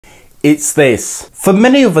It's this. For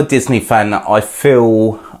many of a Disney fan, I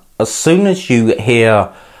feel as soon as you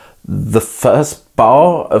hear the first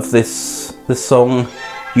bar of this song,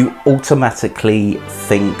 you automatically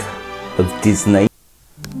think of Disney.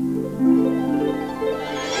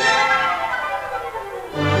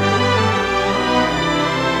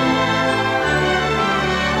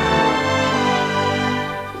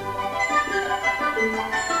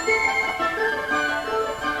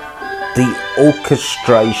 The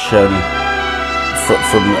orchestration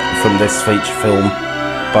from this feature film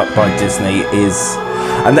by Disney is,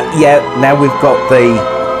 and yeah, now we've got the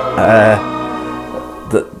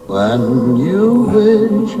when you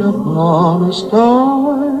wish upon a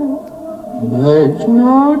star, makes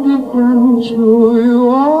no difference who you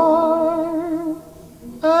are.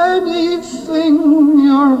 Anything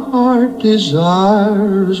your heart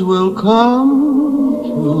desires will come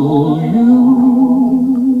to you.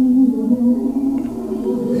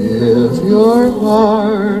 If your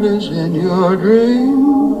heart is in your dream,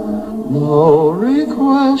 no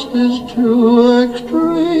request is too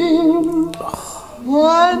extreme.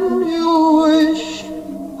 When you wish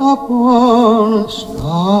upon a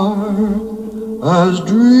star, as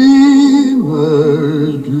dreamers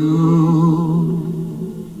do.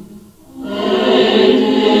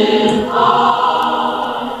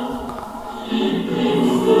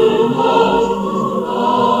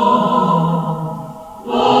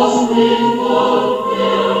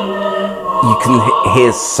 You can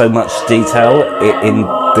hear so much detail in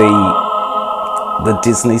the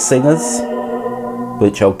Disney singers,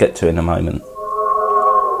 which I'll get to in a moment.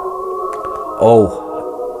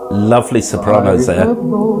 Oh, lovely sopranos there. Out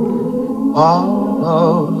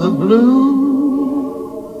of the blue,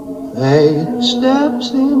 fate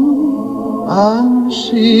steps in and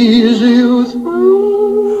sees you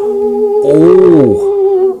through. Oh.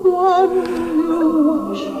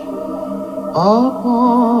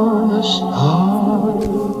 Upon a star,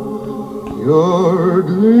 your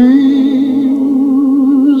dreams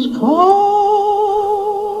come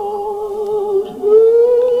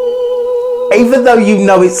true. Even though you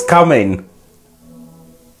know it's coming.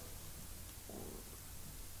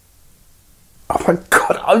 Oh my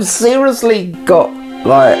god, I've seriously got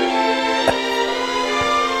like...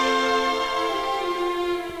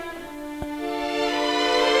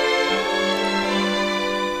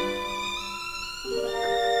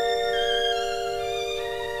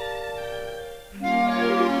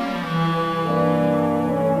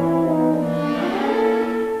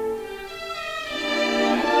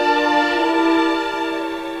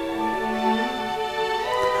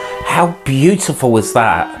 How beautiful is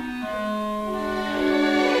that?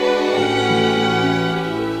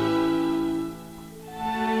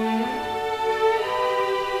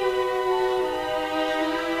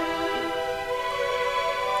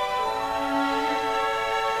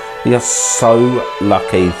 We are so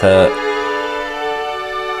lucky that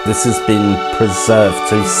this has been preserved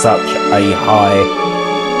to such a high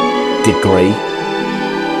degree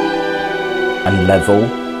and level.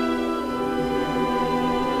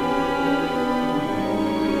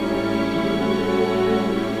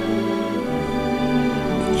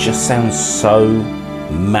 Just sounds so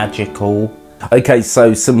magical. Okay,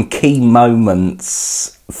 so some key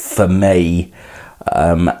moments for me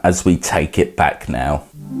as we take it back now.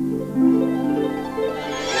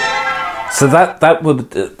 So that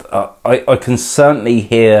would I can certainly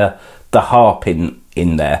hear the harp in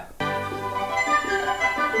there.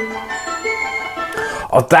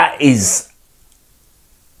 Oh, that is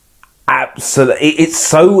absolutely. It's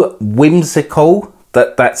so whimsical,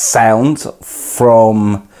 that sound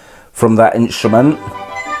from that instrument.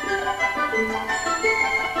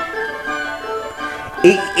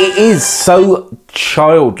 It is so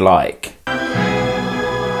childlike.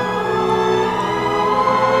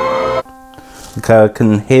 Okay, I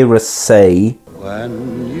can hear a C.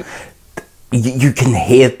 You can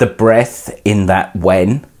hear the breath in that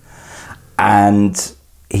when, and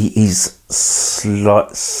he's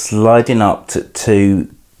sliding up to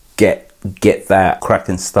get that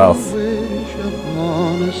cracking stuff.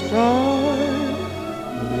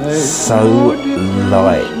 So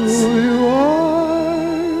light,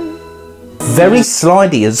 very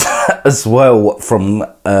slidey as well from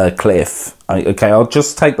Cliff. Okay, I'll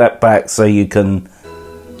just take that back so you can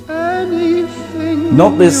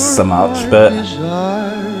not this so much, but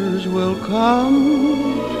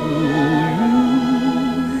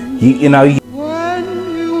you know,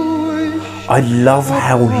 I love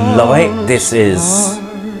how light this is.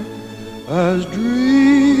 As dreamers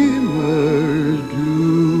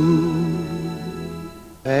do,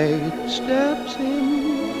 fate steps in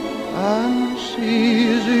and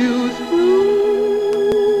sees you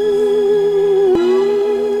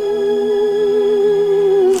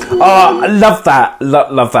Oh, I love that.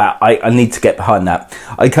 Love that. I need to get behind that.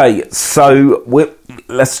 Okay, so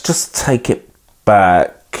let's just take it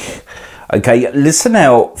back. Okay, listen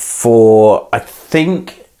out for, I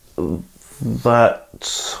think that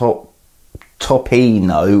top E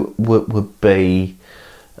note would be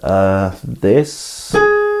this.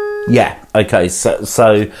 Yeah, okay,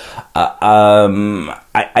 so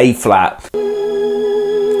A flat.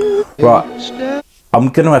 Right, I'm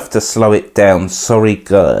going to have to slow it down. Sorry,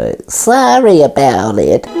 guys. Sorry about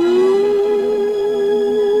it.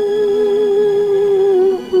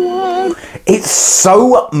 It's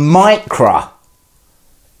so micro.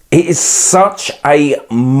 It is such a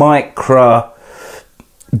micro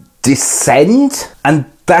descent, and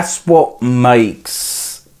that's what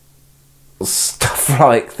makes stuff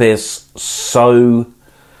like this so...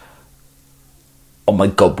 Oh my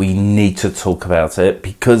god, we need to talk about it,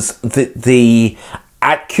 because the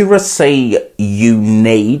accuracy you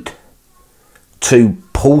need to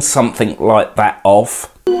pull something like that off.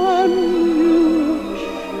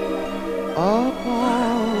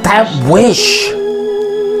 That wish.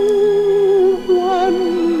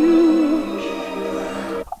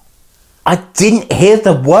 I didn't hear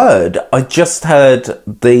the word. I just heard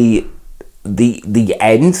the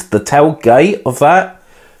end, the tailgate of that.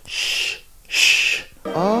 Shh. Shh.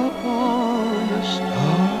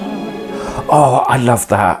 Oh, I love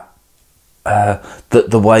that.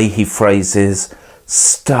 The way he phrases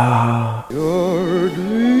star. Your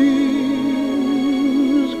dreams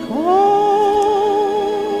come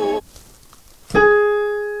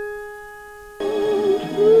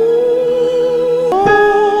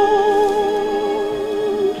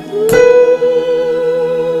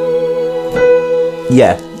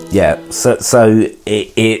Yeah. So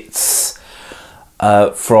it's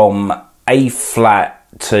from A flat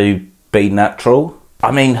to B natural.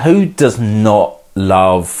 I mean, who does not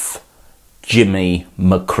love Jimmy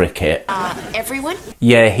McCricket? Everyone?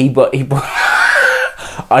 Yeah, he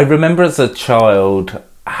I remember as a child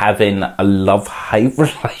having a love-hate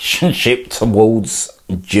relationship towards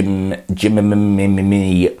Jimmy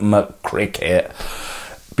McCricket,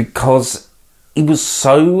 because he was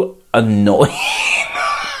so annoying.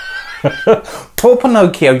 Poor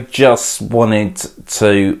Pinocchio just wanted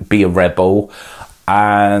to be a rebel,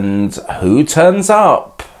 and who turns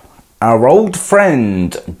up? Our old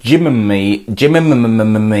friend Jimmy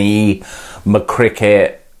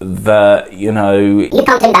McCricket. You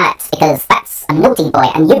can't do that because that's a naughty boy,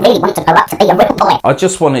 and you really want to grow up to be a real boy. I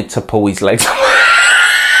just wanted to pull his legs.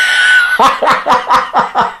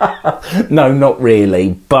 No, not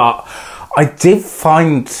really, but I did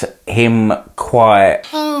find him quite...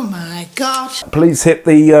 Oh my god. Please hit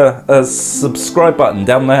the subscribe button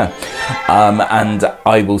down there. And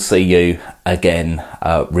I will see you again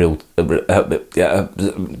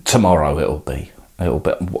tomorrow. It'll be.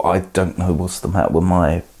 I don't know what's the matter with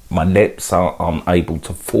my lips aren't able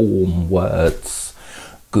to form words.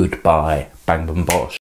 Goodbye. Bang bang bosh.